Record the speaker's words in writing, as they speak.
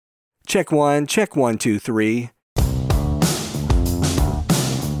Check one, two, three.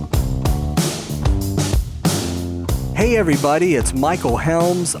 Hey everybody, it's Michael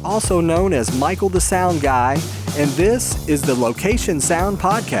Helms, also known as Michael the Sound Guy, and this is the Location Sound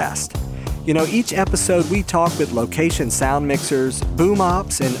Podcast. You know, each episode we talk with location sound mixers, boom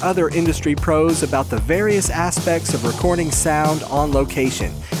ops, and other industry pros about the various aspects of recording sound on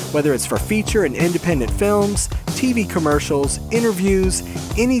location, whether it's for feature and independent films, TV commercials, interviews,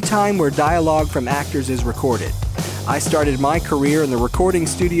 any time where dialogue from actors is recorded. I started my career in the recording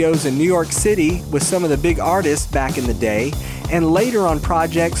studios in New York City with some of the big artists back in the day, and later on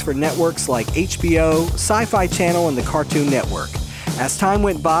projects for networks like HBO, Sci-Fi Channel, and the Cartoon Network. As time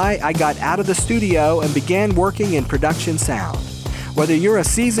went by, I got out of the studio and began working in production sound. Whether you're a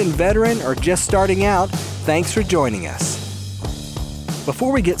seasoned veteran or just starting out, thanks for joining us.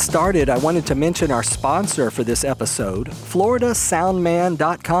 Before we get started, I wanted to mention our sponsor for this episode,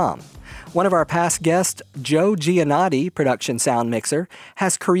 FloridaSoundman.com. One of our past guests, Joe Giannotti, production sound mixer,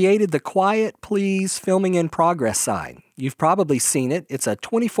 has created the Quiet Please Filming in Progress sign. You've probably seen it. It's a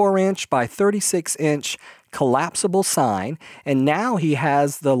 24-inch by 36-inch collapsible sign, and now he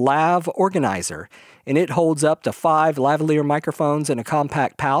has the Lav Organizer, and it holds up to 5 lavalier microphones in a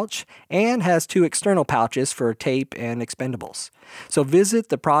compact pouch and has 2 external pouches for tape and expendables. So visit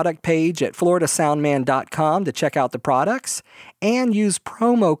the product page at floridasoundman.com to check out the products and use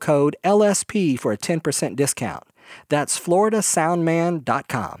promo code LSP for a 10% discount. That's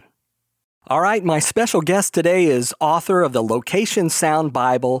floridasoundman.com. All right, my special guest today is author of the Location Sound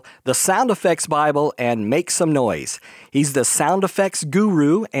Bible, the Sound Effects Bible, and Make Some Noise. He's the sound effects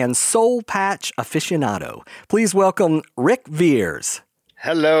guru and soul patch aficionado. Please welcome Ric Viers.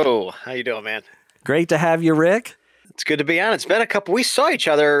 Hello. How you doing, man? Great to have you, Ric. It's good to be on. It's been a couple. We saw each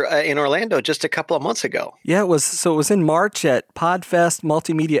other in Orlando just a couple of months ago. Yeah, it was in March at Podfest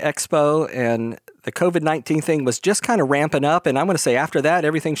Multimedia Expo, and the COVID-19 thing was just kind of ramping up, and I'm going to say after that,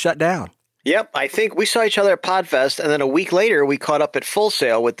 everything shut down. Yep, I think we saw each other at Podfest, and then a week later we caught up at Full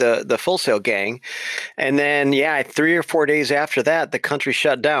Sail with the Full Sail gang, and then 3 or 4 days after that, the country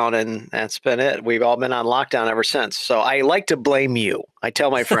shut down, and that's been it. We've all been on lockdown ever since. So I like to blame you. I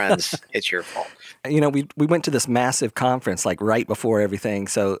tell my friends it's your fault. You know, we went to this massive conference like right before everything,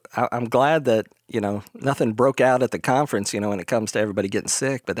 so I'm glad that nothing broke out at the conference. When it comes to everybody getting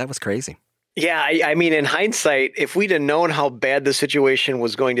sick, but that was crazy. Yeah, I mean, in hindsight, if we'd have known how bad the situation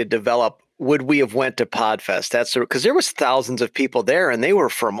was going to develop, would we have went to Podfest? That's because there was thousands of people there, and they were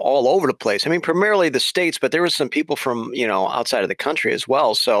from all over the place. I mean, primarily the States, but there was some people from outside of the country as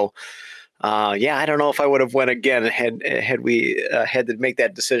well. So, I don't know if I would have went again had we had to make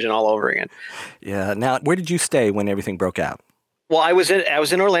that decision all over again. Yeah. Now, where did you stay when everything broke out? Well, I was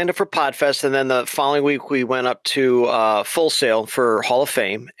in Orlando for Podfest, and then the following week we went up to Full Sail for Hall of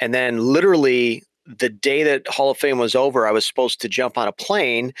Fame, and then literally the day that Hall of Fame was over, I was supposed to jump on a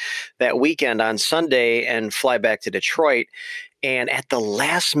plane that weekend on Sunday and fly back to Detroit. And at the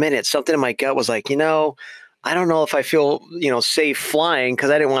last minute, something in my gut was like, I don't know if I feel, safe flying, because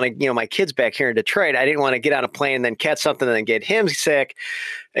I didn't want to, my kid's back here in Detroit. I didn't want to get on a plane and then catch something and then get him sick,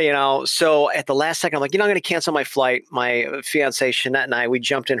 So at the last second, I'm like, I'm going to cancel my flight. My fiance, Shanette, and I, we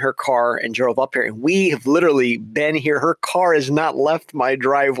jumped in her car and drove up here. And we have literally been here. Her car has not left my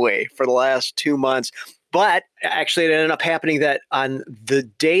driveway for the last 2 months. But actually, it ended up happening that on the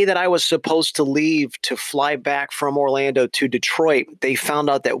day that I was supposed to leave to fly back from Orlando to Detroit, they found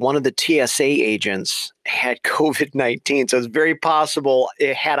out that one of the TSA agents had COVID-19. So it's very possible,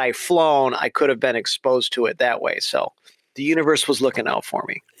 had I flown, I could have been exposed to it that way. So the universe was looking out for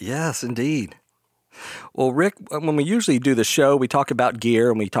me. Yes, indeed. Well, Ric, when we usually do the show, we talk about gear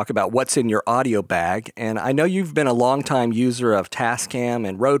and we talk about what's in your audio bag. And I know you've been a longtime user of Tascam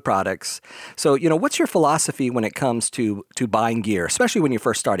and Rode products. So, what's your philosophy when it comes to buying gear, especially when you're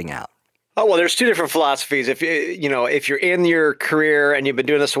first starting out? Oh, well, there's 2 different philosophies. If you're in your career and you've been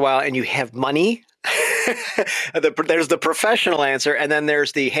doing this a while and you have money, there's the professional answer, and then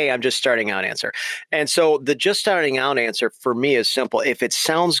there's the, hey, I'm just starting out answer. And so the just starting out answer for me is simple. If it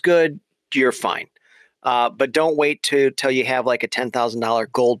sounds good, you're fine. But don't wait till you have like a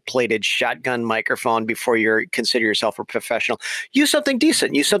 $10,000 gold-plated shotgun microphone before you consider yourself a professional. Use something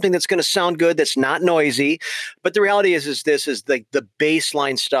decent. Use something that's going to sound good, that's not noisy. But the reality is this is like the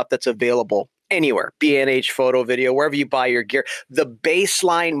baseline stuff that's available anywhere, B&H, photo, video, wherever you buy your gear. The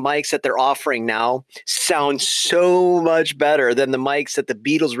baseline mics that they're offering now sound so much better than the mics that the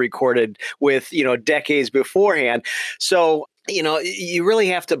Beatles recorded with, decades beforehand. So you really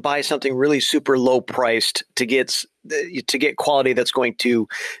have to buy something really super low priced to get to get quality that's going to,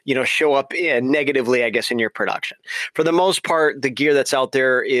 show up negatively, I guess, in your production. For the most part, the gear that's out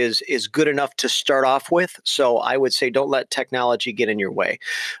there is good enough to start off with. So I would say don't let technology get in your way.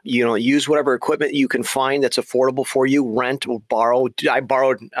 Use whatever equipment you can find that's affordable for you. Rent or borrow. I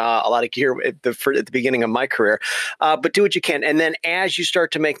borrowed a lot of gear at the beginning of my career, but do what you can. And then as you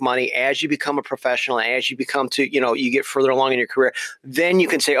start to make money, as you become a professional, as you become you get further along in your career, then you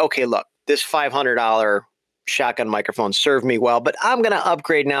can say, okay, look, this $500 shotgun microphone served me well, but I'm going to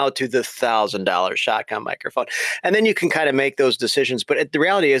upgrade now to the $1,000 shotgun microphone. And then you can kind of make those decisions. But the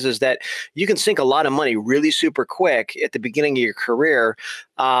reality is that you can sink a lot of money really super quick at the beginning of your career.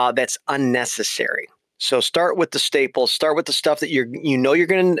 That's unnecessary. So start with the staples, start with the stuff that you're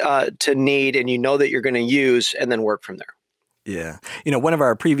going to need and that you're going to use, and then work from there. Yeah. One of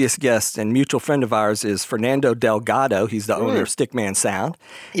our previous guests and mutual friend of ours is Fernando Delgado. He's the owner of Stickman Sound.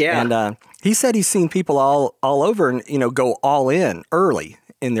 Yeah. And he said he's seen people all over and, go all in early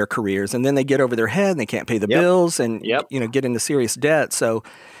in their careers. And then they get over their head and they can't pay the bills and, get into serious debt. So,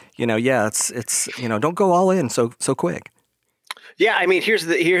 it's don't go all in so quick. Yeah, I mean, here's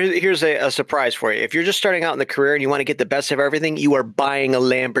a surprise for you. If you're just starting out in the career and you want to get the best of everything, you are buying a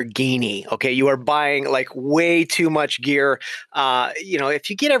Lamborghini. Okay, you are buying like way too much gear. If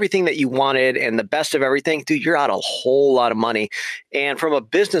you get everything that you wanted and the best of everything, dude, you're out a whole lot of money. And from a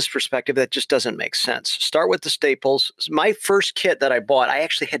business perspective, that just doesn't make sense. Start with the staples. My first kit that I bought, I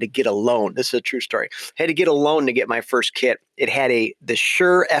actually had to get a loan. This is a true story. I had to get a loan to get my first kit. It had the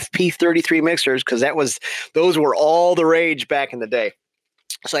Shure FP33 mixers because those were all the rage back in the day.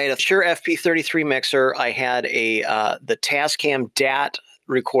 So I had a Shure FP33 mixer. I had the Tascam DAT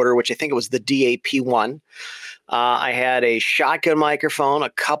recorder, which I think it was the DAP1. I had a shotgun microphone, a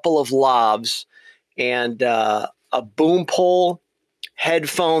couple of lavs, and a boom pole,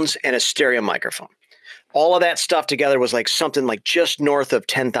 headphones, and a stereo microphone. All of that stuff together was like something like just north of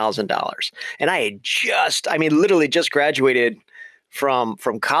 $10,000. And I had literally just graduated from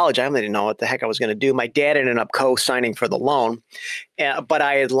college. I didn't know what the heck I was going to do. My dad ended up co-signing for the loan, but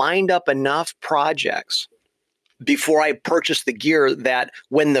I had lined up enough projects before I purchased the gear that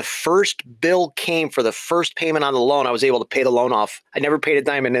when the first bill came for the first payment on the loan, I was able to pay the loan off. I never paid a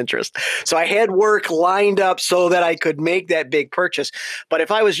dime in interest. So I had work lined up so that I could make that big purchase. But if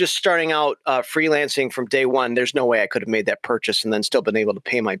I was just starting out freelancing from day one, there's no way I could have made that purchase and then still been able to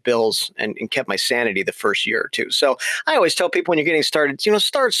pay my bills and kept my sanity the first year or two. So I always tell people when you're getting started,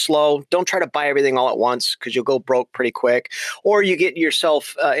 start slow. Don't try to buy everything all at once because you'll go broke pretty quick. Or you get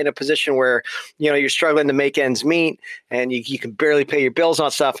yourself in a position where, you're struggling to make ends meet and you can barely pay your bills on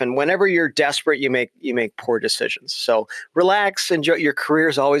stuff. And whenever you're desperate, you make poor decisions. So relax, enjoy. Your career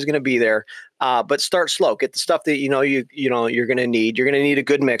is always going to be there, but start slow. Get the stuff that you're going to need. You're going to need a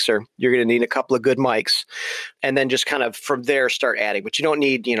good mixer. You're going to need a couple of good mics, and then just kind of from there start adding. But you don't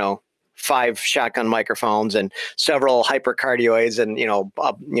need 5 shotgun microphones and several hypercardioids and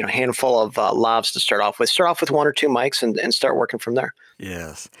a handful of lavs to start off with. Start off with 1 or 2 mics and start working from there.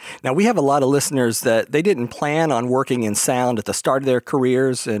 Yes. Now we have a lot of listeners that they didn't plan on working in sound at the start of their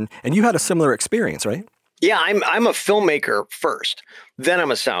careers, and you had a similar experience, right? Yeah, I'm a filmmaker first, then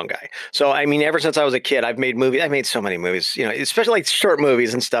I'm a sound guy. So, ever since I was a kid, I've made movies. I made so many movies, especially like short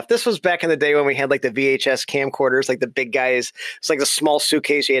movies and stuff. This was back in the day when we had like the VHS camcorders, like the big guys. It's like the small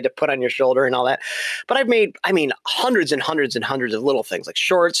suitcase you had to put on your shoulder and all that. But I've made, hundreds and hundreds and hundreds of little things like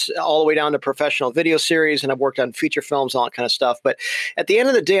shorts all the way down to professional video series. And I've worked on feature films, all that kind of stuff. But at the end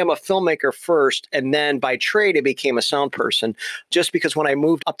of the day, I'm a filmmaker first. And then by trade, I became a sound person just because when I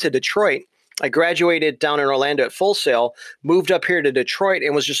moved up to Detroit, I graduated down in Orlando at Full Sail, moved up here to Detroit,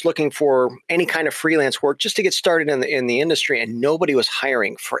 and was just looking for any kind of freelance work just to get started in the industry, and nobody was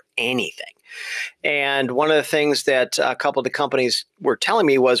hiring for anything. And one of the things that a couple of the companies were telling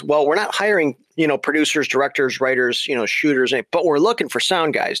me was, well, we're not hiring, producers, directors, writers, shooters, but we're looking for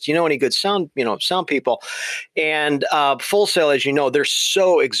sound guys. Do you know any good sound people? And Full Sail, as you know, they're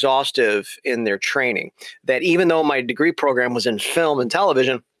so exhaustive in their training that even though my degree program was in film and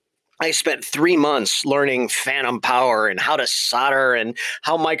television, I spent 3 months learning phantom power and how to solder and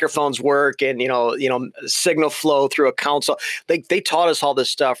how microphones work and, signal flow through a console. They taught us all this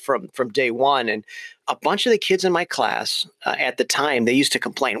stuff from day one. And a bunch of the kids in my class at the time, they used to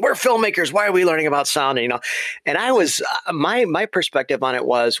complain, we're filmmakers. Why are we learning about sound? And I was, my perspective on it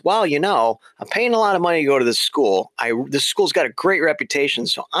was, well, I'm paying a lot of money to go to this school. This school's got a great reputation.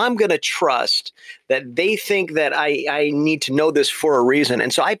 So I'm going to trust that they think that I need to know this for a reason.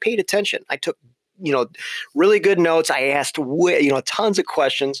 And so I paid attention. I took really good notes. I asked, tons of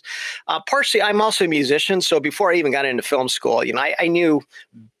questions. Partially, I'm also a musician. So before I even got into film school, I knew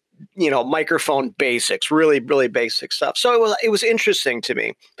microphone basics, really, really basic stuff. So it was interesting to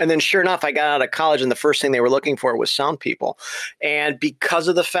me. And then sure enough, I got out of college and the first thing they were looking for was sound people. And because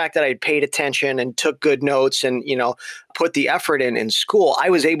of the fact that I paid attention and took good notes and, put the effort in school, I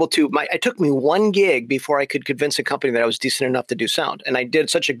was able to, it took me one gig before I could convince a company that I was decent enough to do sound. And I did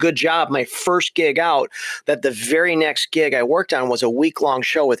such a good job my first gig out that the very next gig I worked on was a week-long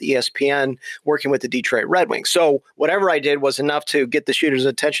show with ESPN working with the Detroit Red Wings. So whatever I did was enough to get the shooters'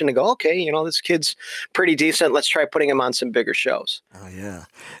 attention to go, okay, this kid's pretty decent. Let's try putting him on some bigger shows. Oh, yeah.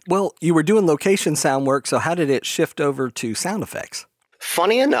 Well, you were doing location sound work, so how did it shift over to sound effects?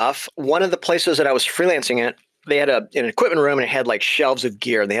 Funny enough, one of the places that I was freelancing at, they had an equipment room and it had like shelves of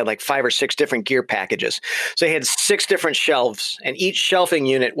gear. They had like 5 or 6 different gear packages. So they had 6 different shelves and each shelving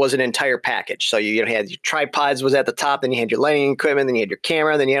unit was an entire package. So you had your tripods was at the top, then you had your lighting equipment, then you had your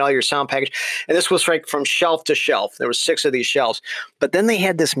camera, then you had all your sound package. And this was like from shelf to shelf. There were 6 of these shelves. But then they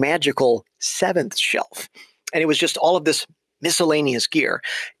had this magical 7th shelf. And it was just all of this miscellaneous gear.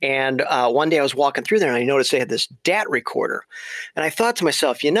 And one day I was walking through there and I noticed they had this DAT recorder. And I thought to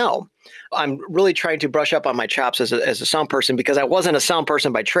myself, I'm really trying to brush up on my chops as a sound person because I wasn't a sound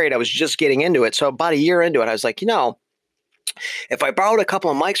person by trade. I was just getting into it. So about a year into it, I was like, if I borrowed a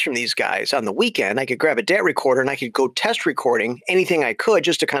couple of mics from these guys on the weekend, I could grab a DAT recorder and I could go test recording anything I could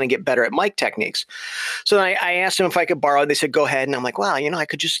just to kind of get better at mic techniques. So then I asked them if I could borrow it. They said, go ahead. And I'm like, wow, I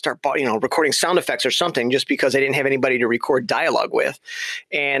could just start, recording sound effects or something just because I didn't have anybody to record dialogue with.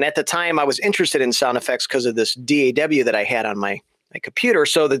 And at the time I was interested in sound effects because of this DAW that I had on my computer.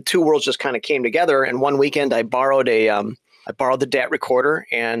 So the two worlds just kind of came together. And one weekend I borrowed the DAT recorder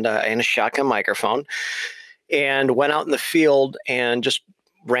and a shotgun microphone and went out in the field and just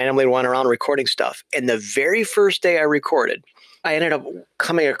randomly went around recording stuff. And the very first day I recorded, I ended up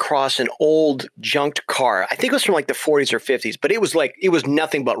coming across an old junked car. I think it was from like the 40s or 50s, but it was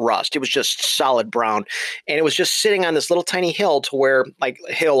nothing but rust. It was just solid brown. And it was just sitting on this little tiny hill to where like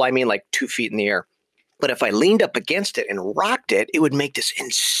 2 feet in the air. But if I leaned up against it and rocked it, it would make this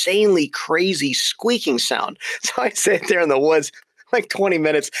insanely crazy squeaking sound. So I sat there in the woods like 20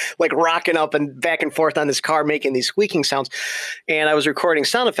 minutes, like rocking up and back and forth on this car, making these squeaking sounds. And I was recording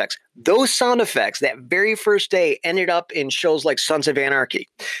sound effects. Those sound effects that very first day ended up in shows like Sons of Anarchy.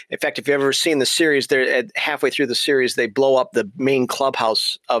 In fact, if you've ever seen the series, they're halfway through the series, they blow up the main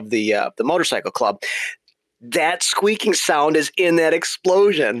clubhouse of the motorcycle club. That squeaking sound is in that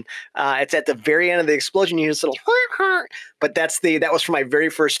explosion. It's at the very end of the explosion. You hear this little, but that was for my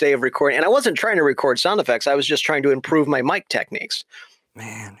very first day of recording. And I wasn't trying to record sound effects. I was just trying to improve my mic techniques.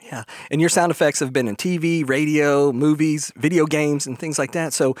 Man, yeah. And your sound effects have been in TV, radio, movies, video games, and things like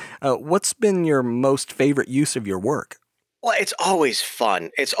that. So what's been your most favorite use of your work? Well, it's always fun.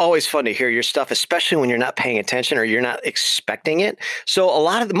 It's always fun to hear your stuff, especially when you're not paying attention or you're not expecting it. So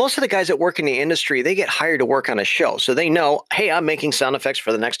most of the guys that work in the industry, they get hired to work on a show. So they know, hey, I'm making sound effects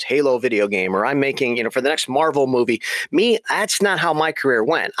for the next Halo video game, or I'm making, for the next Marvel movie. Me, that's not how my career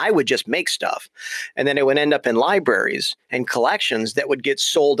went. I would just make stuff. And then it would end up in libraries and collections that would get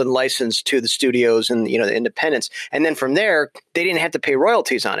sold and licensed to the studios and, the independents. And then from there, they didn't have to pay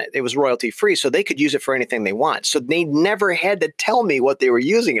royalties on it. It was royalty free. So they could use it for anything they want. So they never had to tell me what they were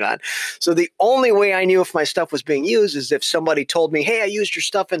using it on. So the only way I knew if my stuff was being used is if somebody told me, hey, I used your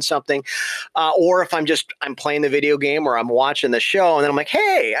stuff in something, or if I'm playing the video game or I'm watching the show and then I'm like,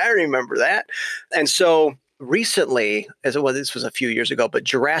 hey, I remember that. And so recently, this was a few years ago, but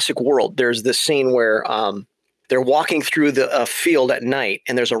Jurassic World, there's this scene where they're walking through the field at night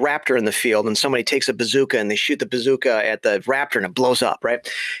and there's a raptor in the field and somebody takes a bazooka and they shoot the bazooka at the raptor and it blows up,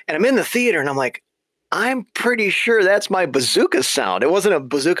 right? And I'm in the theater and I'm like, I'm pretty sure that's my bazooka sound. It wasn't a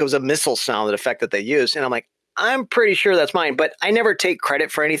bazooka, it was a missile sound, effect that they used. And I'm like, I'm pretty sure that's mine, but I never take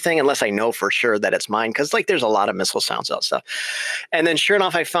credit for anything unless I know for sure that it's mine. Cause there's a lot of missile sounds out stuff. And then sure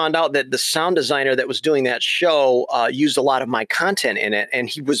enough, I found out that the sound designer that was doing that show used a lot of my content in it. And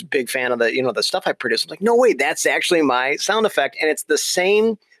he was a big fan of the stuff I produced. I'm like, no way, that's actually my sound effect. And it's the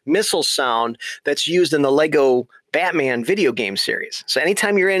same missile sound that's used in the Lego Batman video game series. So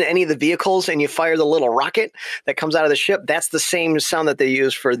anytime you're in any of the vehicles and you fire the little rocket that comes out of the ship, that's the same sound that they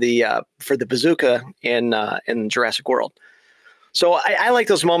use for the bazooka in Jurassic World. So I like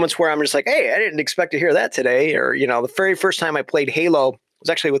those moments where I'm just like, hey, I didn't expect to hear that today. Or, the very first time I played Halo was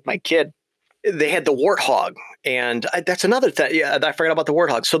actually with my kid. They had the Warthog. And that's another thing. Yeah, I forgot about the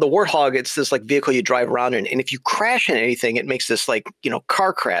Warthog. So the Warthog, it's this like vehicle you drive around in. And if you crash in anything, it makes this like,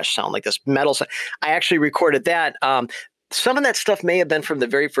 car crash sound, like this metal sound. I actually recorded that. Some of that stuff may have been from the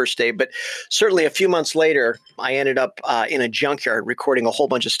very first day, but certainly a few months later, I ended up in a junkyard recording a whole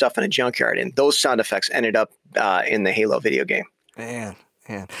bunch of stuff in a junkyard. And those sound effects ended up in the Halo video game. Man.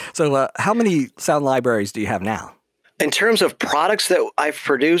 man. So how many sound libraries do you have now? In terms of products that I've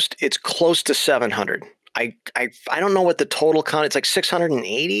produced, it's close to 700. I don't know what the total count. It's like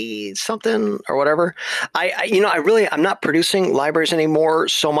 680 something or whatever. I'm not producing libraries anymore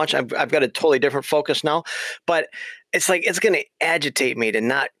so much. I've got a totally different focus now, but it's like it's going to agitate me to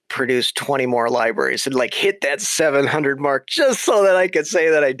not produce 20 more libraries and like hit that 700 mark just so that I could say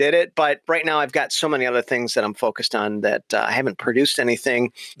that I did it. But right now I've got so many other things that I'm focused on that I haven't produced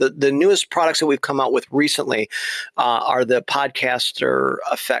anything. The newest products that we've come out with recently are the Podcaster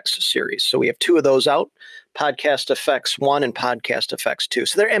Effects series. So we have 2 of those out. Podcast Effects 1 and Podcast Effects 2.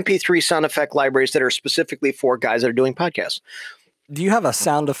 So they're MP3 sound effect libraries that are specifically for guys that are doing podcasts. Do you have a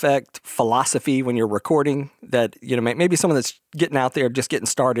sound effect philosophy when you're recording that, maybe someone that's getting out there, just getting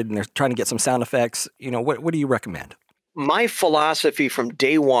started and they're trying to get some sound effects, what do you recommend? My philosophy from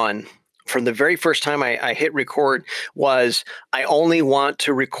day one, from the very first time I hit record, was I only want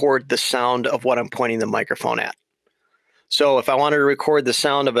to record the sound of what I'm pointing the microphone at. So if I wanted to record the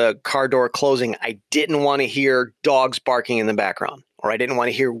sound of a car door closing, I didn't want to hear dogs barking in the background, or I didn't want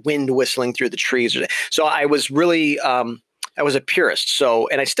to hear wind whistling through the trees. So I was really, I was a purist. So,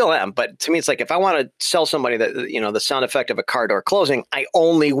 and I still am, but to me, it's like, if I want to sell somebody that, the sound effect of a car door closing, I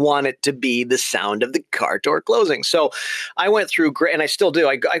only want it to be the sound of the car door closing. So I went through great, and I still do.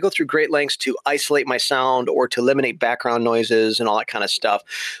 I go through great lengths to isolate my sound or to eliminate background noises and all that kind of stuff.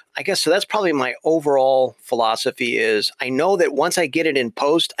 I guess so. That's probably my overall philosophy is I know that once I get it in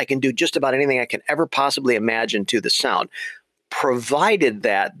post, I can do just about anything I can ever possibly imagine to the sound, provided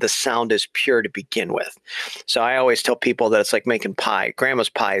that the sound is pure to begin with. So I always tell people that it's like making pie. Grandma's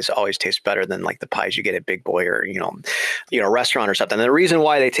pies always taste better than like the pies you get at Big Boy or, restaurant or something. And the reason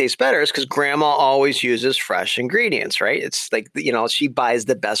why they taste better is because grandma always uses fresh ingredients, right? It's like, she buys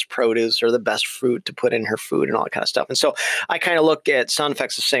the best produce or the best fruit to put in her food and all that kind of stuff. And so I kind of look at sound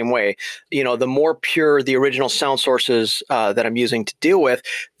effects the same way. The more pure the original sound sources that I'm using to deal with,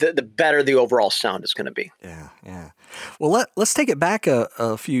 the better the overall sound is going to be. Yeah. Well, let's take it back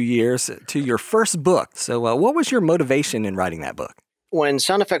a few years to your first book. So what was your motivation in writing that book? When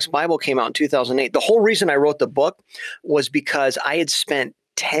Sound Effects Bible came out in 2008, the whole reason I wrote the book was because I had spent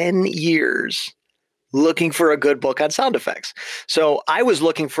 10 years looking for a good book on sound effects. So I was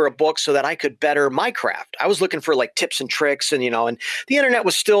looking for a book so that I could better my craft. I was looking for like tips and tricks and, and the internet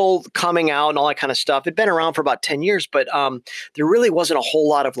was still coming out and all that kind of stuff. It'd been around for about 10 years, but there really wasn't a whole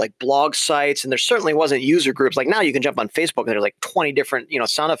lot of like blog sites, and there certainly wasn't user groups. Like now you can jump on Facebook and there's like 20 different,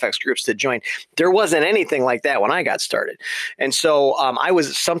 sound effects groups to join. There wasn't anything like that when I got started. And so I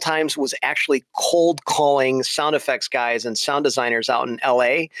was actually cold calling sound effects guys and sound designers out in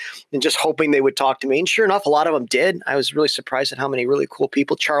LA and just hoping they would talk to me. And sure enough, a lot of them did. I was really surprised at how many really cool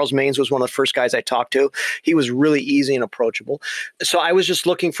people. Charles Maines was one of the first guys I talked to. He was really easy and approachable. So I was just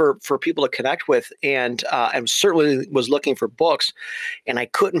looking for people to connect with, and I certainly was looking for books, and I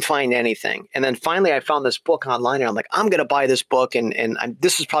couldn't find anything. And then finally I found this book online, and I'm like, I'm going to buy this book, and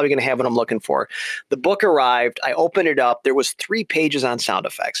this is probably going to have what I'm looking for. The book arrived. I opened it up. There was 3 pages on sound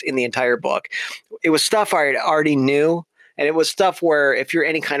effects in the entire book. It was stuff I already knew. And it was stuff where if you're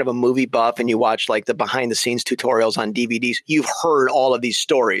any kind of a movie buff and you watch like the behind the scenes tutorials on DVDs, you've heard all of these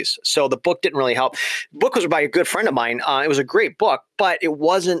stories. So the book didn't really help. The book was by a good friend of mine. It was a great book, but it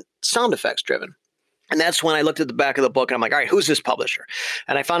wasn't sound effects driven. And that's when I looked at the back of the book and I'm like, all right, who's this publisher?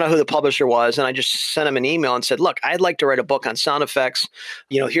 And I found out who the publisher was. And I just sent him an email and said, look, I'd like to write a book on sound effects.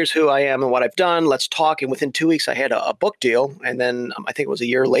 Here's who I am and what I've done. Let's talk. And within 2 weeks, I had a book deal. And then I think it was a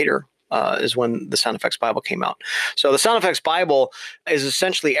year later. Is when the Sound Effects Bible came out. So the Sound Effects Bible is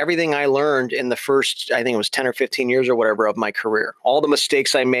essentially everything I learned in the first, I think it was 10 or 15 years or whatever of my career. All the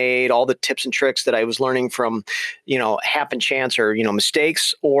mistakes I made, all the tips and tricks that I was learning from, happen chance or,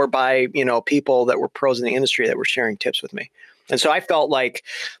 mistakes, or by, people that were pros in the industry that were sharing tips with me. And so I felt like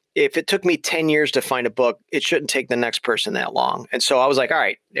if it took me 10 years to find a book, it shouldn't take the next person that long. And so I was like, all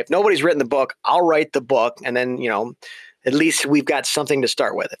right, if nobody's written the book, I'll write the book. And then, at least we've got something to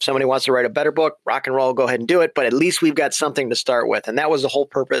start with. If somebody wants to write a better book, rock and roll, go ahead and do it. But at least we've got something to start with. And that was the whole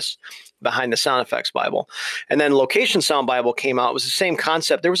purpose behind the Sound Effects Bible. And then Location Sound Bible came out. It was the same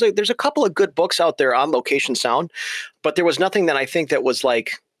concept. There's a couple of good books out there on location sound, but there was nothing that I think that was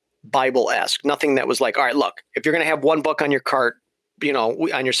like Bible-esque. Nothing that was like, all right, look, if you're going to have one book on your cart,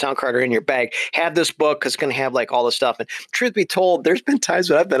 on your sound card or in your bag, have this book because it's going to have like all this stuff. And truth be told, there's been times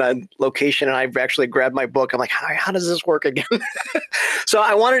when I've been on location and I've actually grabbed my book. I'm like, how does this work again? So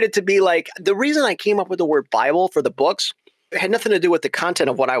I wanted it to be like, the reason I came up with the word Bible for the books, it had nothing to do with the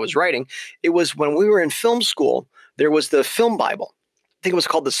content of what I was writing. It was when we were in film school, there was the film Bible. think it was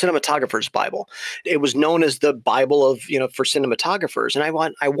called the Cinematographer's Bible. It was known as the Bible of, for cinematographers. And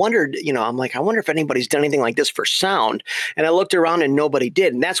I wondered, I'm like, I wonder if anybody's done anything like this for sound. And I looked around and nobody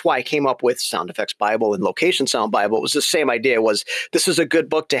did. And that's why I came up with Sound Effects Bible and Location Sound Bible. It was the same idea. Was this is a good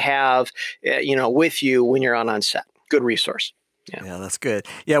book to have, with you when you're on set. Good resource. Yeah, that's good.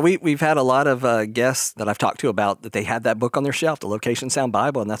 Yeah, we've had a lot of guests that I've talked to about that they had that book on their shelf, the Location Sound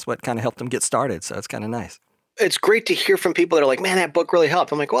Bible, and that's what kind of helped them get started. So it's kind of nice. It's great to hear from people that are like, man, that book really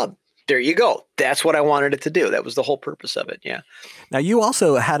helped. I'm like, well, there you go. That's what I wanted it to do. That was the whole purpose of it. Yeah. Now, you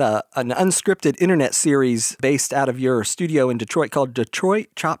also had an unscripted internet series based out of your studio in Detroit called Detroit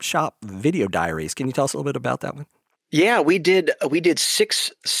Chop Shop Video Diaries. Can you tell us a little bit about that one? Yeah, we did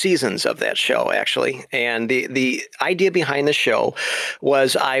 6 seasons of that show, actually. And the idea behind the show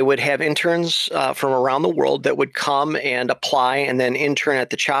was I would have interns from around the world that would come and apply and then intern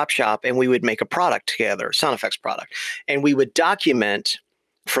at the chop shop, and we would make a product together, a sound effects product. And we would document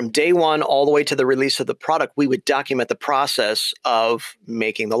from day one all the way to the release of the product. We would document the process of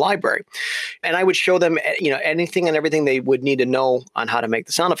making the library. And I would show them, anything and everything they would need to know on how to make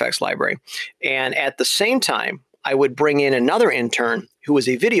the sound effects library. And at the same time, I would bring in another intern who was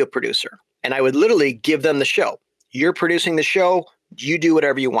a video producer, and I would literally give them the show. You're producing the show, you do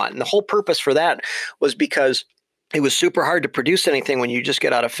whatever you want. And the whole purpose for that was because it was super hard to produce anything when you just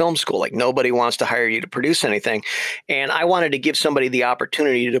get out of film school. Like, nobody wants to hire you to produce anything. And I wanted to give somebody the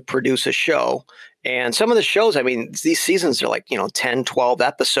opportunity to produce a show. And some of the shows, these seasons are like, 10, 12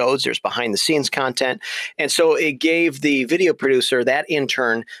 episodes. There's behind the scenes content. And so it gave the video producer, that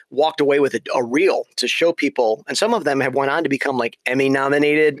intern, walked away with a reel to show people. And some of them have went on to become like Emmy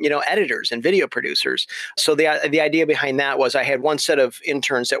nominated, editors and video producers. So the idea behind that was I had one set of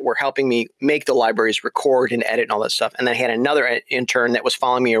interns that were helping me make the libraries, record and edit and all that stuff. And then I had another intern that was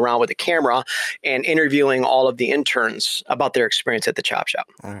following me around with a camera and interviewing all of the interns about their experience at the chop shop.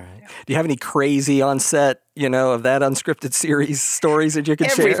 All right. Do you have any crazy on set, of that unscripted series stories that you can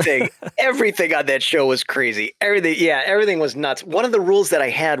share? Everything on that show was crazy. Everything was nuts. One of the rules that I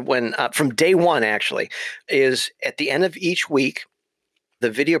had when, from day one actually, is at the end of each week, the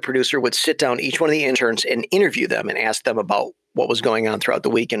video producer would sit down each one of the interns and interview them and ask them about what was going on throughout the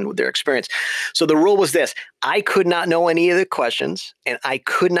week and their experience. So the rule was this: I could not know any of the questions, and I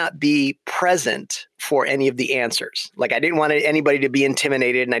could not be present for any of the answers. Like, I didn't want anybody to be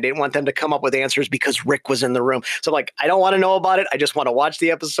intimidated, and I didn't want them to come up with answers because Rick was in the room. So I'm like, I don't want to know about it. I just want to watch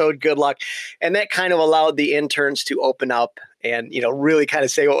the episode. Good luck. And that kind of allowed the interns to open up and, really kind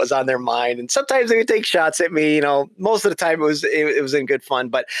of say what was on their mind. And sometimes they would take shots at me. Most of the time it was in good fun.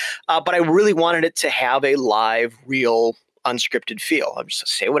 But I really wanted it to have a live, real, unscripted feel. I'm just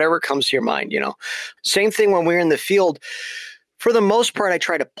say whatever comes to your mind. Same thing when we're in the field. For the most part, I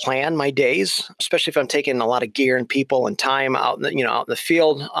try to plan my days, especially if I'm taking a lot of gear and people and time out in the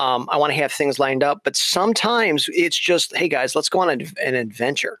field. I want to have things lined up, but sometimes it's just, hey guys, let's go on an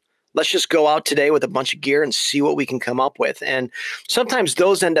adventure. Let's just go out today with a bunch of gear and see what we can come up with. And sometimes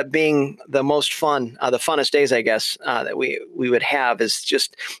those end up being the most fun, the funnest days, I guess, that we would have, is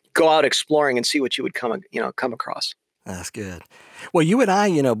just go out exploring and see what you would come across. That's good. Well, you and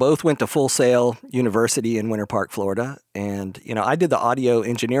I, both went to Full Sail University in Winter Park, Florida. And, I did the audio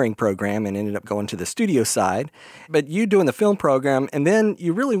engineering program and ended up going to the studio side. But you doing the film program, and then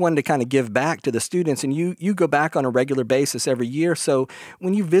you really wanted to kind of give back to the students, and you go back on a regular basis every year. So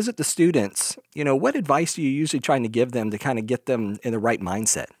when you visit the students, what advice are you usually trying to give them to kind of get them in the right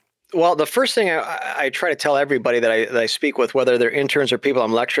mindset? Well, the first thing I try to tell everybody that I speak with, whether they're interns or people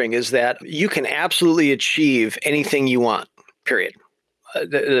I'm lecturing, is that you can absolutely achieve anything you want, period.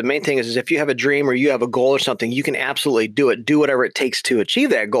 The main thing is if you have a dream or you have a goal or something, you can absolutely do it. Do whatever it takes to achieve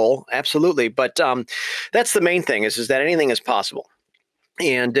that goal. Absolutely. But that's the main thing is that anything is possible.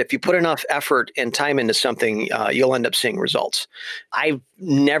 And if you put enough effort and time into something, you'll end up seeing results. I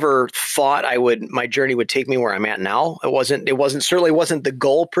never thought my journey would take me where I'm at now. It certainly wasn't the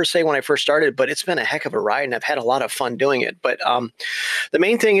goal per se when I first started, but it's been a heck of a ride and I've had a lot of fun doing it. But the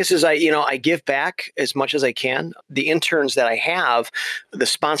main thing is I give back as much as I can. The interns that I have, the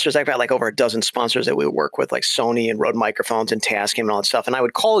sponsors, I've got like over a dozen sponsors that we work with, like Sony and Rode Microphones and Tascam and all that stuff. And I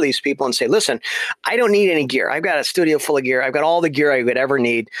would call these people and say, listen, I don't need any gear. I've got a studio full of gear. I've got all the gear I would ever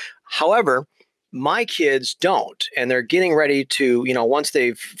need. However, my kids don't, and they're getting ready to, once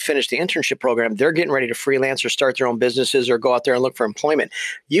they've finished the internship program, they're getting ready to freelance or start their own businesses or go out there and look for employment.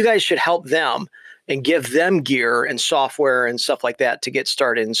 You guys should help them and give them gear and software and stuff like that to get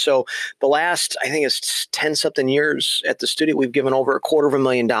started. And so the last, I think it's 10 something years at the studio, we've given over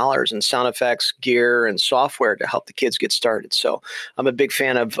 $250,000 in sound effects, gear, and software to help the kids get started. So I'm a big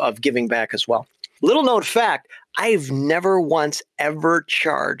fan of giving back as well. Little known fact, I've never once ever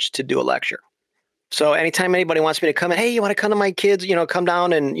charged to do a lecture. So anytime anybody wants me to come in, hey, you want to come to my kids, come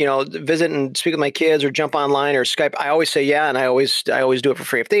down and, visit and speak with my kids or jump online or Skype, I always say yeah. And I always do it for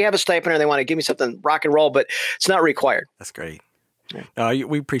free. If they have a stipend or they want to give me something, rock and roll, but it's not required. That's great. Yeah.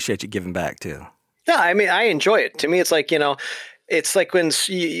 We appreciate you giving back too. Yeah, I mean, I enjoy it. To me, it's like, it's like when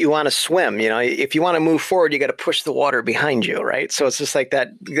you want to swim, if you want to move forward, you got to push the water behind you, right? So it's just like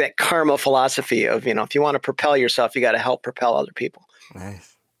that karma philosophy of, if you want to propel yourself, you got to help propel other people.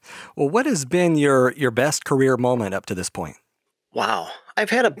 Nice. Well, what has been your best career moment up to this point? Wow.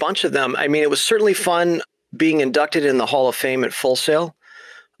 I've had a bunch of them. I mean, it was certainly fun being inducted in the Hall of Fame at Full Sail,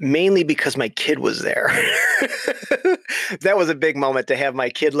 mainly because my kid was there. That was a big moment to have my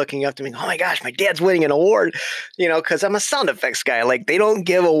kid looking up to me. Oh my gosh, my dad's winning an award, because I'm a sound effects guy. Like, they don't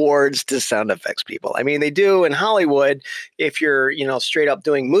give awards to sound effects people. I mean, they do in Hollywood. If you're, straight up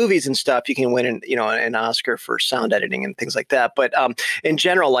doing movies and stuff, you can win an Oscar for sound editing and things like that. But in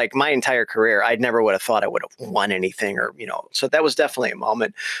general, like my entire career, I never would have thought I would have won anything so that was definitely a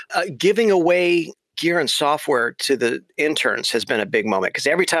moment. Giving away gear and software to the interns has been a big moment, because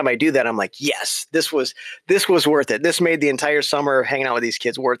every time I do that, I'm like, yes, this was worth it. This made the entire summer of hanging out with these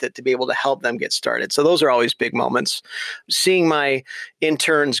kids worth it, to be able to help them get started. So those are always big moments. Seeing my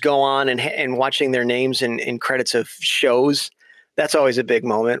interns go on and watching their names in credits of shows, that's always a big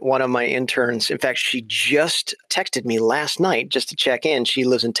moment. One of my interns, in fact, she just texted me last night just to check in. She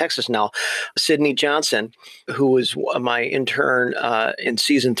lives in Texas now. Sydney Johnson, who was my intern in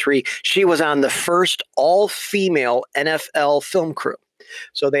season 3, she was on the first all-female NFL film crew.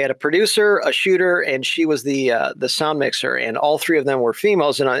 So they had a producer, a shooter, and she was the sound mixer, and all 3 of them were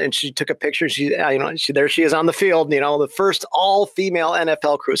females. And she took a picture. There she is on the field. The first all-female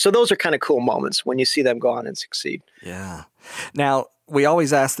NFL crew. So those are kind of cool moments when you see them go on and succeed. Yeah. Now, we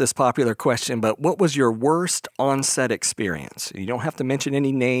always ask this popular question, but what was your worst on-set experience? You don't have to mention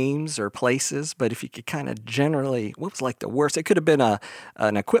any names or places, but if you could kind of generally, what was like the worst? It could have been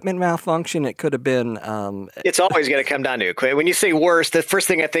an equipment malfunction. It could have been... It's always going to come down to equipment. When you say worst, the first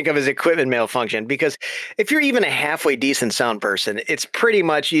thing I think of is equipment malfunction, because if you're even a halfway decent sound person, it's pretty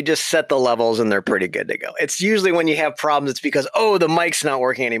much you just set the levels and they're pretty good to go. It's usually when you have problems, it's because, the mic's not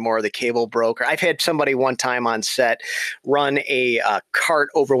working anymore, the cable broke. Or I've had somebody one time on set run a cart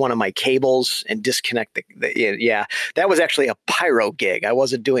over one of my cables and disconnect that was actually a pyro gig. I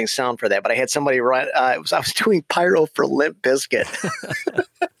wasn't doing sound for that, but I had somebody run. I was doing pyro for Limp Bizkit.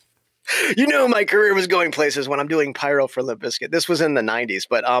 My career was going places when I'm doing pyro for Limp Bizkit. This was in the 90s,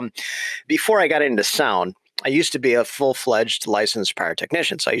 but before I got into sound, I used to be a full-fledged licensed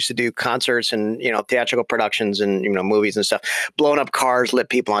pyrotechnician. So I used to do concerts and, theatrical productions and, movies and stuff, blowing up cars, lit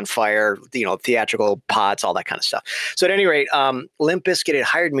people on fire, theatrical pots, all that kind of stuff. So at any rate, Limp Bizkit had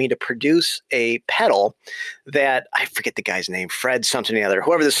hired me to produce a pedal that, I forget the guy's name, Fred something or the other,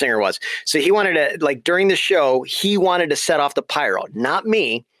 whoever the singer was. So he wanted to, during the show, he wanted to set off the pyro, not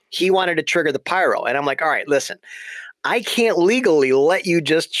me. He wanted to trigger the pyro. And I'm like, all right, listen, I can't legally let you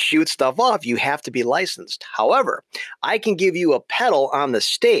just shoot stuff off. You have to be licensed. However, I can give you a pedal on the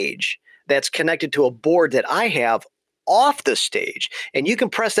stage that's connected to a board that I have off the stage, and you can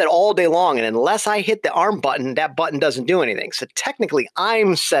press that all day long. And unless I hit the arm button, that button doesn't do anything. So technically,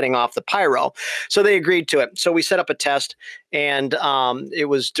 I'm setting off the pyro. So they agreed to it. So we set up a test, and it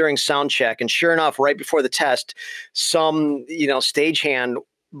was during sound check. And sure enough, right before the test, some stagehand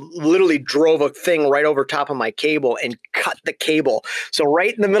literally drove a thing right over top of my cable and cut the cable. So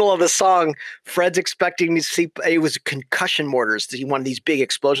right in the middle of the song, Fred's expecting to see, it was concussion mortars. He wanted these big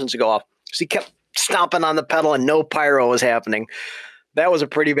explosions to go off. So he kept stomping on the pedal and no pyro was happening. That was a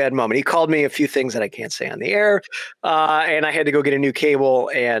pretty bad moment. He called me a few things that I can't say on the air. And I had to go get a new cable,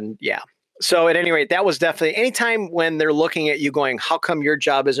 and yeah. So at any rate, that was definitely anytime when they're looking at you going, how come your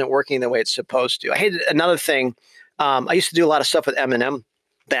job isn't working the way it's supposed to? I had another thing. I used to do a lot of stuff with Eminem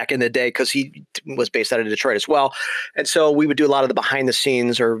back in the day, because he was based out of Detroit as well. And so we would do a lot of the behind the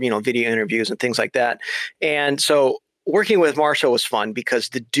scenes or, video interviews and things like that. And so working with Marshall was fun, because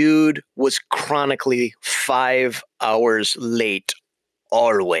the dude was chronically 5 hours late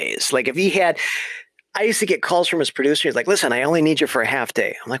always. Like, if he had, I used to get calls from his producer. He's like, listen, I only need you for a half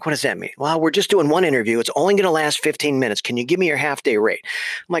day. I'm like, what does that mean? Well, we're just doing one interview. It's only going to last 15 minutes. Can you give me your half day rate?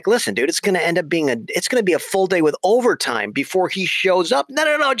 I'm like, listen, dude, it's going to end up being it's going to be a full day with overtime before he shows up.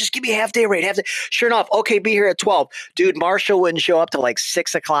 No. Just give me a half day rate. Sure enough. Okay. Be here at 12. Dude, Marshall wouldn't show up till like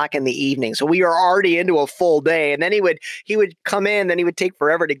 6 o'clock in the evening. So we were already into a full day. And then he would come in, then he would take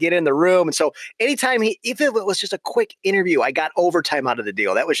forever to get in the room. And so anytime if it was just a quick interview, I got overtime out of the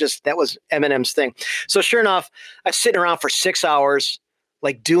deal. That was Eminem's thing. So sure enough, I was sitting around for 6 hours.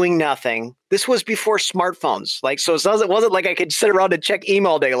 like doing nothing. This was before smartphones. Like, so it wasn't like I could sit around and check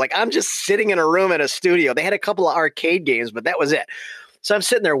email all day. Like, I'm just sitting in a room in a studio. They had a couple of arcade games, but that was it. So I'm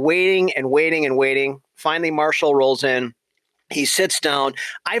sitting there waiting and waiting and waiting. Finally, Marshall rolls in. He sits down.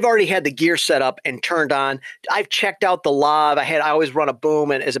 I've already had the gear set up and turned on. I've checked out the lav. I always run a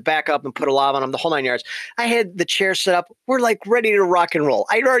boom and as a backup and put a lav on them, the whole 9 yards. I had the chair set up. We're like ready to rock and roll.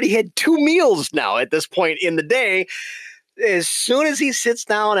 I'd already had 2 meals now at this point in the day. As soon as he sits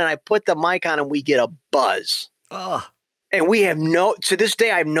down and I put the mic on him, we get a buzz. Ugh. And to this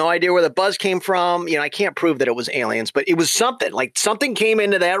day, I have no idea where the buzz came from. I can't prove that it was aliens, but it was something. Like something came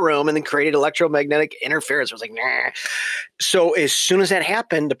into that room and then created electromagnetic interference. I was like, nah. So as soon as that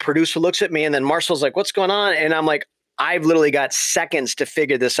happened, the producer looks at me and then Marshall's like, what's going on? And I'm like, I've literally got seconds to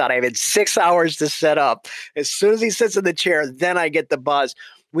figure this out. I've had 6 hours to set up. As soon as he sits in the chair, then I get the buzz.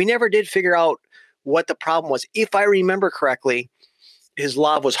 We never did figure out what the problem was. If I remember correctly, his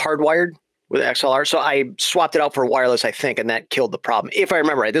lav was hardwired with XLR. So I swapped it out for wireless, I think, and that killed the problem. If I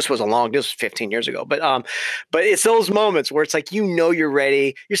remember right, this was 15 years ago. But it's those moments where it's like, you're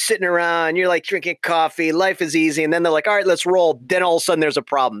ready. You're sitting around, you're like drinking coffee, life is easy. And then they're like, all right, let's roll. Then all of a sudden there's a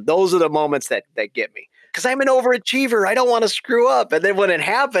problem. Those are the moments that get me. Because I'm an overachiever. I don't want to screw up. And then when it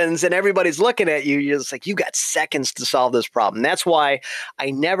happens and everybody's looking at you, you're just like, you got seconds to solve this problem. That's why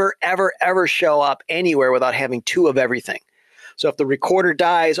I never, ever, ever show up anywhere without having 2 of everything. So if the recorder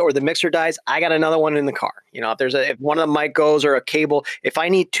dies or the mixer dies, I got another one in the car. If one of the mic goes or a cable, if I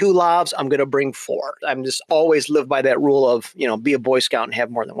need 2 lavs, I'm going to bring 4. I'm just always live by that rule of, be a Boy Scout and have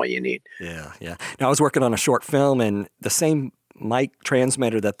more than what you need. Yeah. Now I was working on a short film and the same mic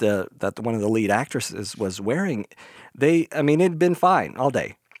transmitter that one of the lead actresses was wearing, it had been fine all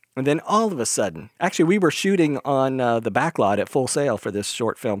day. And then all of a sudden, actually, we were shooting on the back lot at Full Sail for this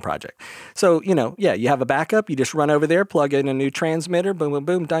short film project. So, you have a backup. You just run over there, plug in a new transmitter, boom, boom,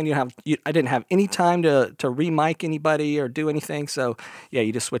 boom, done. I didn't have any time to re-mic anybody or do anything. So,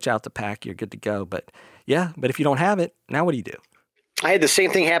 you just switch out the pack. You're good to go. But if you don't have it, now what do you do? I had the same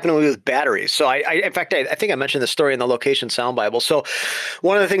thing happen with batteries. So in fact, I think I mentioned the story in the Location Sound Bible. So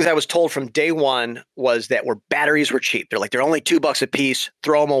one of the things I was told from day one was that batteries were cheap. They're only $2 a piece,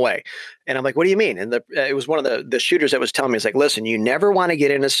 throw them away. And I'm like, what do you mean? And it was one of the shooters that was telling me, it's like, listen, you never want to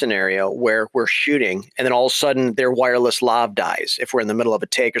get in a scenario where we're shooting and then all of a sudden their wireless lav dies. If we're in the middle of a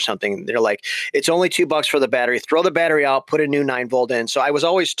take or something, they're like, it's only $2 for the battery. Throw the battery out, put a new 9-volt in. So I was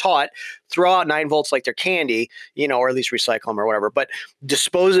always taught, throw out 9 volts like they're candy, or at least recycle them or whatever, but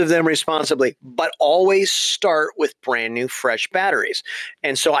dispose of them responsibly, but always start with brand new, fresh batteries.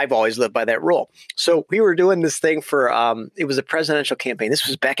 And so I've always lived by that rule. So we were doing this thing for, it was a presidential campaign. This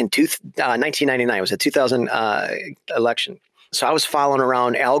was back in 1999. It was a 2000 election. So I was following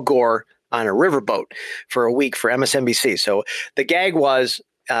around Al Gore on a riverboat for a week for MSNBC. So the gag was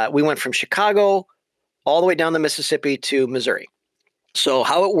we went from Chicago all the way down the Mississippi to Missouri. So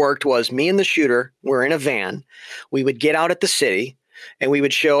how it worked was me and the shooter were in a van. We would get out at the city and we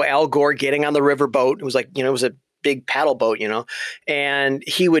would show Al Gore getting on the riverboat. It was like, it was a big paddle boat, and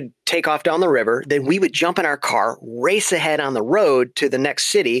he would take off down the river. Then we would jump in our car, race ahead on the road to the next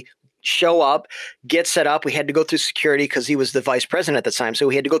city, show up, get set up. We had to go through security because he was the vice president at the time. So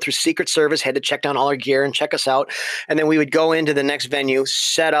we had to go through Secret Service, had to check down all our gear and check us out. And then we would go into the next venue,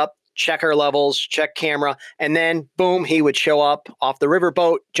 set up, check our levels, check camera, and then boom, he would show up off the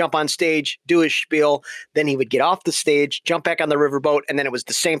riverboat, jump on stage, do his spiel. Then he would get off the stage, jump back on the riverboat, and then it was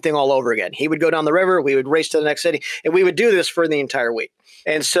the same thing all over again. He would go down the river, we would race to the next city, and we would do this for the entire week.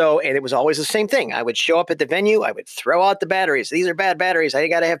 And it was always the same thing. I would show up at the venue, I would throw out the batteries. These are bad batteries. I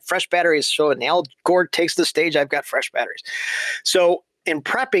got to have fresh batteries. So when Al Gore takes the stage, I've got fresh batteries. So in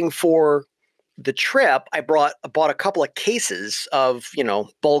prepping for the trip, I bought a couple of cases of,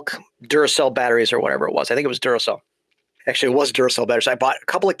 bulk Duracell batteries or whatever it was. I think it was Duracell. Actually, it was Duracell batteries. I bought a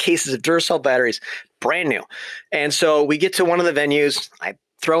couple of cases of Duracell batteries, brand new. And so we get to one of the venues. I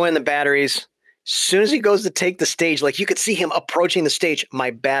throw in the batteries. As soon as he goes to take the stage, like you could see him approaching the stage, my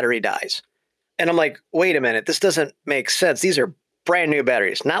battery dies. And I'm like, wait a minute, this doesn't make sense. These are brand new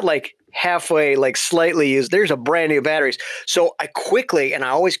batteries, not like halfway, like slightly used. There's a brand new batteries. So I quickly, and I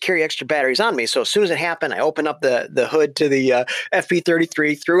always carry extra batteries on me. So as soon as it happened, I opened up the hood to the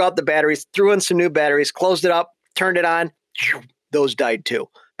FP33, threw out the batteries, threw in some new batteries, closed it up, turned it on. Those died too.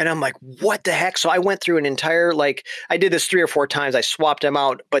 And I'm like, what the heck? So I went through an entire, I did this 3 or 4 times. I swapped them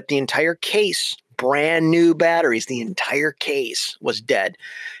out, but the entire case, brand new batteries, the entire case was dead.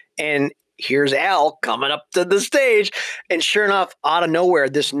 And here's Al coming up to the stage. And sure enough, out of nowhere,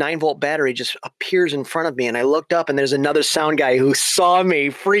 this 9-volt battery just appears in front of me. And I looked up and there's another sound guy who saw me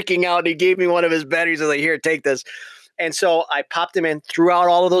freaking out. And he gave me one of his batteries. I was like, here, take this. And so I popped them in, threw out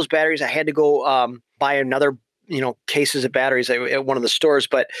all of those batteries. I had to go buy another cases of batteries at one of the stores.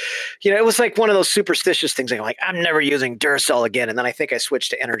 But, it was like one of those superstitious things. Like, I'm never using Duracell again. And then I think I switched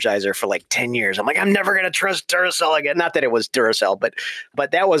to Energizer for like 10 years. I'm like, I'm never going to trust Duracell again. Not that it was Duracell,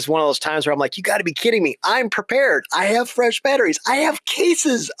 but that was one of those times where I'm like, you got to be kidding me. I'm prepared. I have fresh batteries. I have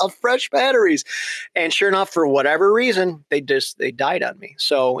cases of fresh batteries. And sure enough, for whatever reason, they died on me.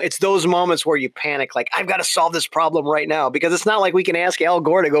 So it's those moments where you panic, like, I've got to solve this problem right now, because it's not like we can ask Al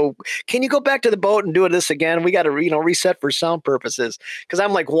Gore to go, can you go back to the boat and do this again? We got to reset for sound purposes, because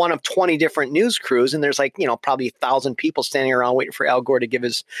I'm like one of 20 different news crews, and there's like probably 1,000 people standing around waiting for Al Gore to give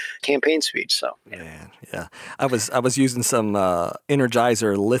his campaign speech. So yeah. I was using some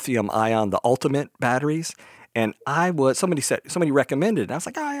Energizer lithium ion, the ultimate batteries, and somebody recommended it, and I was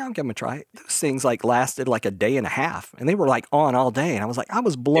like, oh, yeah, I'll give them a try. Those things like lasted like a day and a half, and they were like on all day, and I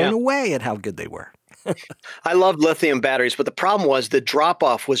was blown away at how good they were. I loved lithium batteries, but the problem was the drop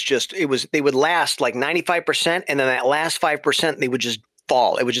off was they would last like 95%. And then that last 5%, they would just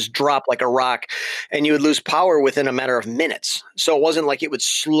fall. It would just drop like a rock, and you would lose power within a matter of minutes. So it wasn't like it would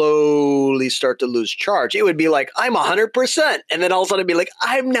slowly start to lose charge. It would be like, I'm 100%. And then all of a sudden it'd be like,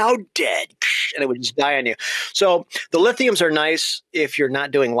 I'm now dead. And it would just die on you. So the lithiums are nice if you're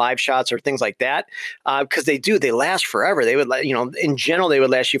not doing live shots or things like that, because they last forever. They would, in general, they would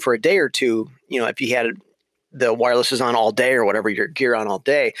last you for a day or two, if you had the wireless is on all day or whatever, your gear on all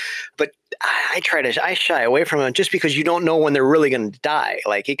day. But I shy away from them just because you don't know when they're really going to die.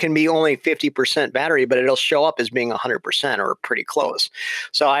 Like, it can be only 50% battery, but it'll show up as being 100% or pretty close.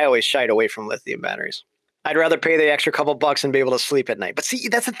 So I always shied away from lithium batteries. I'd rather pay the extra couple bucks and be able to sleep at night. But see,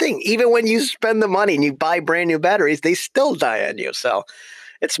 that's the thing. Even when you spend the money and you buy brand new batteries, they still die on you. So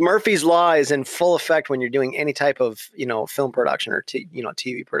it's Murphy's Law is in full effect when you're doing any type of, film production or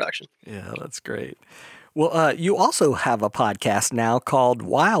TV production. Yeah, that's great. Well, you also have a podcast now called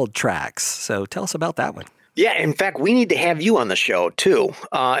Wild Tracks. So tell us about that one. Yeah, in fact, we need to have you on the show too.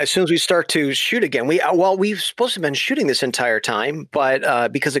 As soon as we start to shoot again, we've supposed to have been shooting this entire time,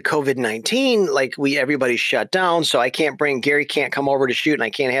 but because of COVID-19, everybody's shut down. So Gary can't come over to shoot, and I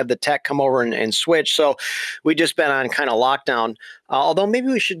can't have the tech come over and switch. So we just been on kind of lockdown. Although maybe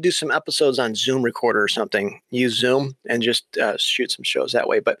we should do some episodes on Zoom Recorder or something, use Zoom and just shoot some shows that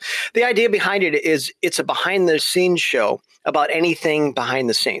way. But the idea behind it is it's a behind the scenes show about anything behind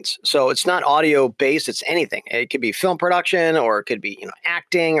the scenes. So it's not audio based, it's anything. It could be film production, or it could be,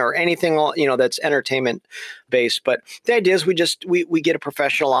 acting, or anything, that's entertainment based. But the idea is we get a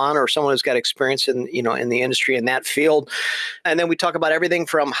professional on, or someone who's got experience in the industry in that field. And then we talk about everything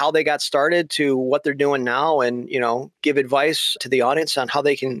from how they got started to what they're doing now, and, give advice to the audience on how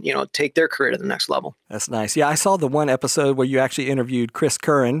they can, take their career to the next level. That's nice. Yeah, I saw the one episode where you actually interviewed Chris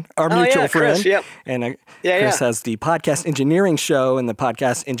Curran, our mutual friend. Chris, yep. And Chris has the podcast engineering show and the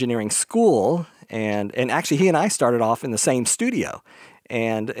podcast engineering school. And actually, he and I started off in the same studio.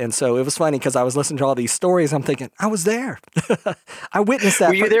 And so it was funny because I was listening to all these stories. I'm thinking, I was there. I witnessed that.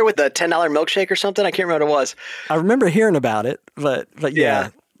 Were you there with the $10 milkshake or something? I can't remember what it was. I remember hearing about it, but yeah,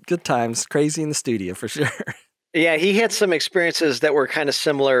 good times. Crazy in the studio for sure. Yeah, he had some experiences that were kind of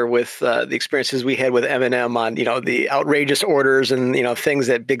similar with the experiences we had with Eminem on, the outrageous orders and, things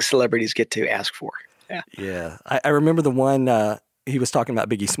that big celebrities get to ask for. Yeah. Yeah. I remember the one, he was talking about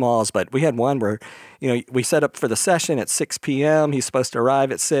Biggie Smalls, but we had one where, we set up for the session at 6 p.m. He's supposed to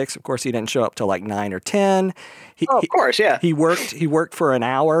arrive at 6. Of course, he didn't show up till like 9 or 10. Of course, yeah. He worked for an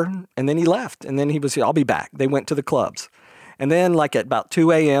hour, and then he left. And then he was, I'll be back. They went to the clubs. And then like at about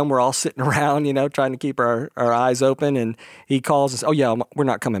 2 a.m., we're all sitting around, trying to keep our eyes open. And he calls us, oh, yeah, we're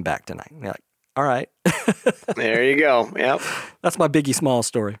not coming back tonight. And they're like, all right. There you go. Yep. That's my Biggie Smalls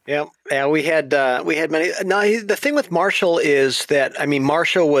story. Yep. Yeah, we had many. No, the thing with Marshall is that,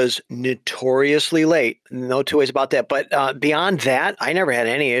 Marshall was notoriously late. No two ways about that. But beyond that, I never had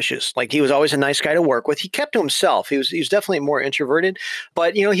any issues. Like, he was always a nice guy to work with. He kept to himself. He was definitely more introverted,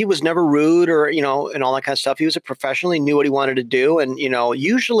 but, he was never rude or, and all that kind of stuff. He was a professional. He knew what he wanted to do. And,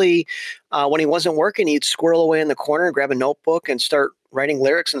 usually when he wasn't working, he'd squirrel away in the corner and grab a notebook and start writing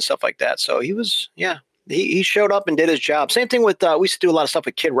lyrics and stuff like that. So he was, he showed up and did his job. Same thing with, we used to do a lot of stuff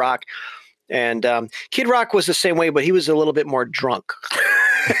with Kid Rock, and Kid Rock was the same way, but he was a little bit more drunk.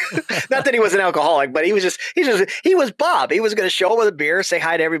 Not that he was an alcoholic, but he was Bob. He was going to show up with a beer, say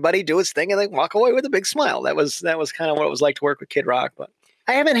hi to everybody, do his thing, and then walk away with a big smile. That was kind of what it was like to work with Kid Rock. But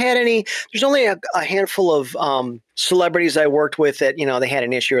I haven't had any. There's only a handful of celebrities I worked with that, they had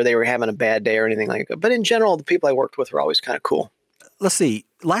an issue or they were having a bad day or anything like that. But in general, the people I worked with were always kind of cool. Let's see.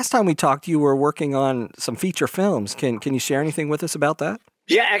 Last time we talked, you were working on some feature films. Can you share anything with us about that?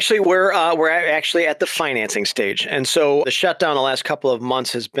 Yeah, actually, we're actually at the financing stage, and so the shutdown the last couple of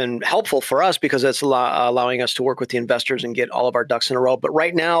months has been helpful for us because it's allowing us to work with the investors and get all of our ducks in a row. But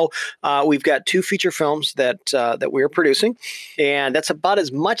right now, we've got 2 feature films that we are producing, and that's about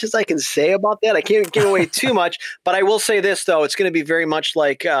as much as I can say about that. I can't give away too much, but I will say this though: it's going to be very much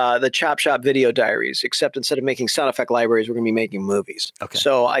like the Chop Shop Video Diaries, except instead of making sound effect libraries, we're going to be making movies. Okay.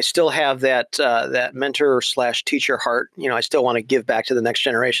 So I still have that mentor / teacher heart. I still want to give back to the next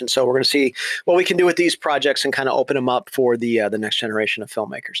generation. So we're going to see what we can do with these projects and kind of open them up for the next generation of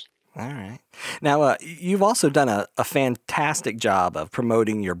filmmakers. All right. Now, you've also done a fantastic job of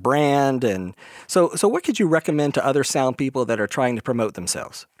promoting your brand. And so what could you recommend to other sound people that are trying to promote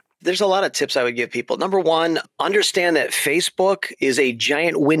themselves? There's a lot of tips I would give people. Number one, understand that Facebook is a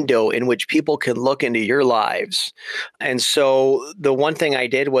giant window in which people can look into your lives. And so the one thing I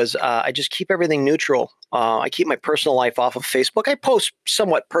did was I just keep everything neutral. I keep my personal life off of Facebook. I post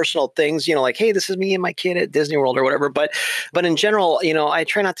somewhat personal things, like, hey, this is me and my kid at Disney World or whatever. But in general, I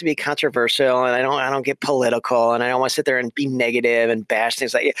try not to be controversial, and I don't get political, and I don't want to sit there and be negative and bash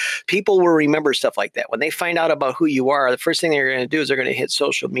things like that. People will remember stuff like that. When they find out about who you are, the first thing they're going to do is they're going to hit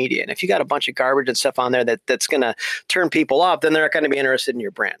social media. And if you got a bunch of garbage and stuff on there that's going to turn people off, then they're not going to be interested in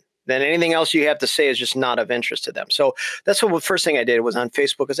your brand. Then anything else you have to say is just not of interest to them. So that's what the first thing I did was on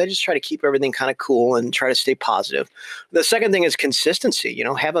Facebook, is I just try to keep everything kind of cool and try to stay positive. The second thing is consistency.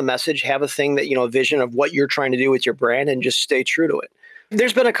 Have a message, have a thing that, a vision of what you're trying to do with your brand, and just stay true to it.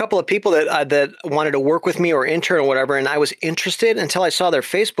 There's been a couple of people that wanted to work with me or intern or whatever, and I was interested until I saw their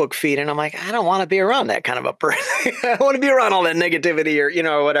Facebook feed, and I'm like, I don't want to be around that kind of a person. I don't want to be around all that negativity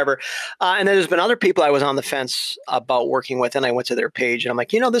or whatever. And then there's been other people I was on the fence about working with, and I went to their page, and I'm like,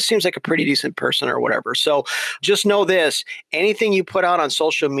 this seems like a pretty decent person or whatever. So just know this: anything you put out on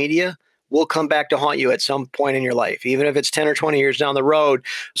social media will come back to haunt you at some point in your life, even if it's 10 or 20 years down the road.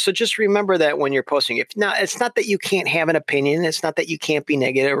 So just remember that when you're posting it. Now, it's not that you can't have an opinion. It's not that you can't be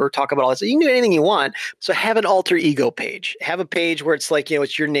negative or talk about all this. You can do anything you want. So have an alter ego page. Have a page where it's like,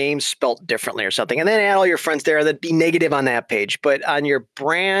 it's your name spelt differently or something. And then add all your friends there that be negative on that page. But on your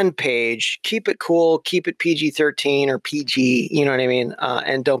brand page, keep it cool, keep it PG-13 or PG, you know what I mean?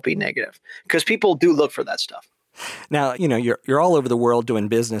 And don't be negative, because people do look for that stuff. Now, you're all over the world doing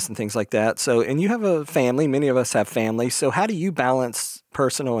business and things like that. So, and you have a family. Many of us have families. So how do you balance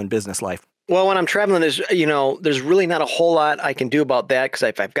personal and business life? Well, when I'm traveling, there's really not a whole lot I can do about that, because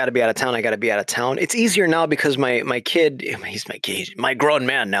if I've got to be out of town, I got to be out of town. It's easier now because my kid, my grown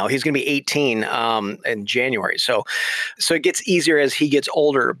man now, he's going to be 18 in January. So it gets easier as he gets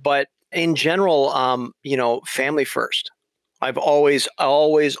older. But in general, family first. I've always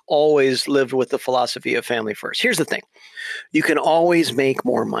lived with the philosophy of family first. Here's the thing. You can always make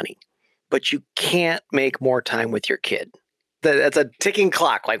more money, but you can't make more time with your kid. That's a ticking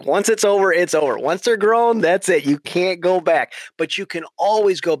clock. Like, once it's over, it's over. Once they're grown, that's it. You can't go back, but you can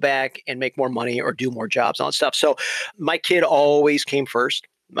always go back and make more money or do more jobs and all that stuff. So my kid always came first.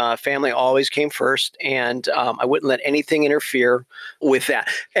 Family always came first, and I wouldn't let anything interfere with that.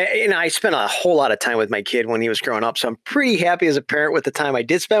 And I spent a whole lot of time with my kid when he was growing up, so I'm pretty happy as a parent with the time I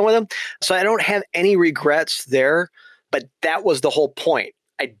did spend with him. So I don't have any regrets there, but that was the whole point.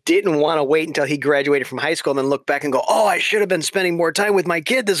 I didn't want to wait until he graduated from high school and then look back and go, oh, I should have been spending more time with my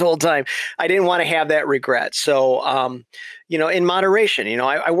kid this whole time. I didn't want to have that regret. So, in moderation,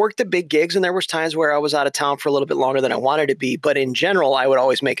 I worked the big gigs, and there was times where I was out of town for a little bit longer than I wanted to be. But in general, I would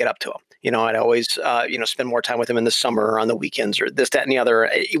always make it up to him. I'd always, spend more time with him in the summer or on the weekends or this, that, and the other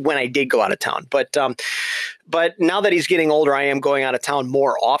when I did go out of town. But now that he's getting older, I am going out of town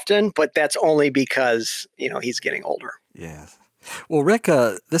more often, but that's only because, he's getting older. Yes. Well, Rick,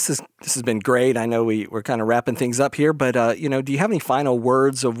 this has been great. I know we're kind of wrapping things up here, but do you have any final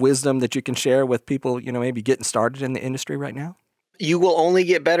words of wisdom that you can share with people, maybe getting started in the industry right now? You will only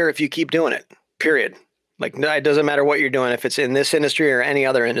get better if you keep doing it, period. Like, it doesn't matter what you're doing, if it's in this industry or any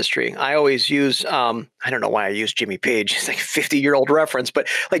other industry. I always use, I don't know why I use Jimmy Page. It's like a 50-year-old reference, but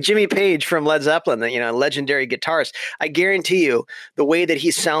like Jimmy Page from Led Zeppelin, the legendary guitarist. I guarantee you the way that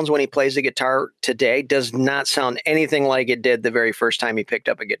he sounds when he plays the guitar today does not sound anything like it did the very first time he picked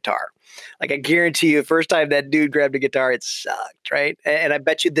up a guitar. Like, I guarantee you, the first time that dude grabbed a guitar, it sucked, right? And I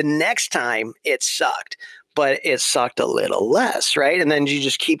bet you the next time it sucked, but it sucked a little less, right? And then you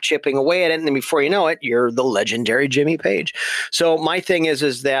just keep chipping away at it, and then before you know it, you're the legendary Jimmy Page. So my thing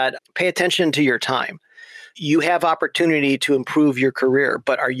is that pay attention to your time. you have opportunity to improve your career,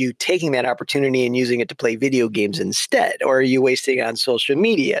 but are you taking that opportunity and using it to play video games instead? Or are you wasting it on social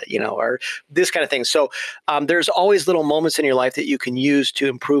media, or this kind of thing? So there's always little moments in your life that you can use to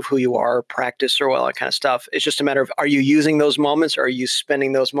improve who you are, practice, or all that kind of stuff. It's just a matter of, are you using those moments, or are you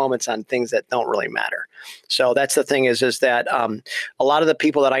spending those moments on things that don't really matter? So that's the thing is that a lot of the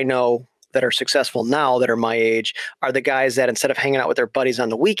people that I know that are successful now that are my age are the guys that instead of hanging out with their buddies on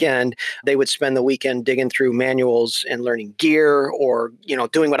the weekend, they would spend the weekend digging through manuals and learning gear or,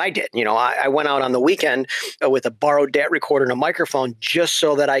 doing what I did. I went out on the weekend with a borrowed DAT recorder and a microphone just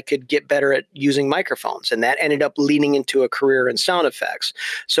so that I could get better at using microphones. And that ended up leading into a career in sound effects.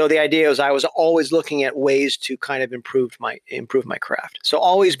 So the idea was I was always looking at ways to kind of improve my craft. So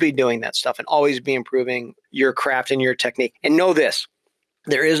always be doing that stuff and always be improving your craft and your technique. And know this.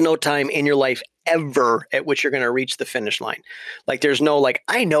 There is no time in your life ever at which you're going to reach the finish line. Like there's no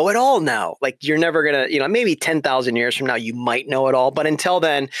I know it all now. Like you're never going to, maybe 10,000 years from now, you might know it all. But until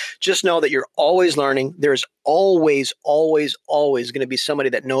then, just know that you're always learning. There's always, always, always going to be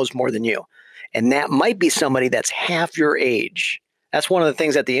somebody that knows more than you. And that might be somebody that's half your age. That's one of the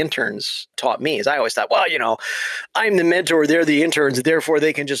things that the interns taught me is I always thought, well, I'm the mentor, they're the interns, therefore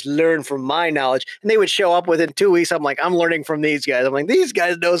they can just learn from my knowledge. And they would show up within 2 weeks. I'm like, I'm learning from these guys. I'm like, these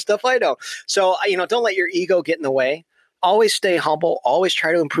guys know stuff I know. So, don't let your ego get in the way. Always stay humble, always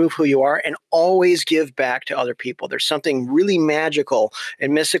try to improve who you are, and always give back to other people. There's something really magical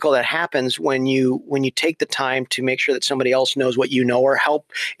and mystical that happens when you take the time to make sure that somebody else knows what you know or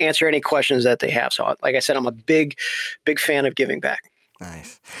help answer any questions that they have. So like I said, I'm a big, big fan of giving back.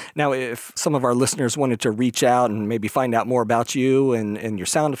 Nice. Now, if some of our listeners wanted to reach out and maybe find out more about you and your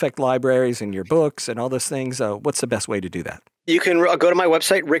sound effect libraries and your books and all those things, what's the best way to do that? You can go to my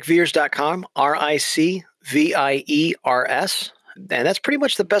website, ricviers.com, RICVIERS. And that's pretty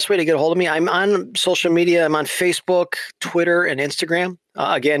much the best way to get a hold of me. I'm on social media. I'm on Facebook, Twitter, and Instagram.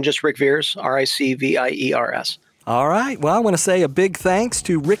 Again, just Ric Viers, RICVIERS. All right. Well, I want to say a big thanks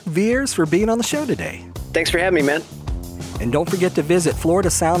to Ric Viers for being on the show today. Thanks for having me, man. And don't forget to visit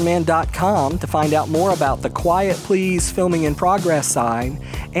floridasoundman.com to find out more about the Quiet Please Filming in Progress sign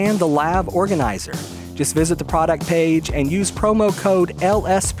and the Lav Organizer. Just visit the product page and use promo code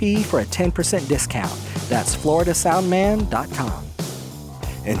LSP for a 10% discount. That's floridasoundman.com.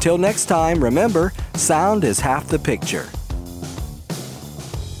 Until next time, remember, sound is half the picture.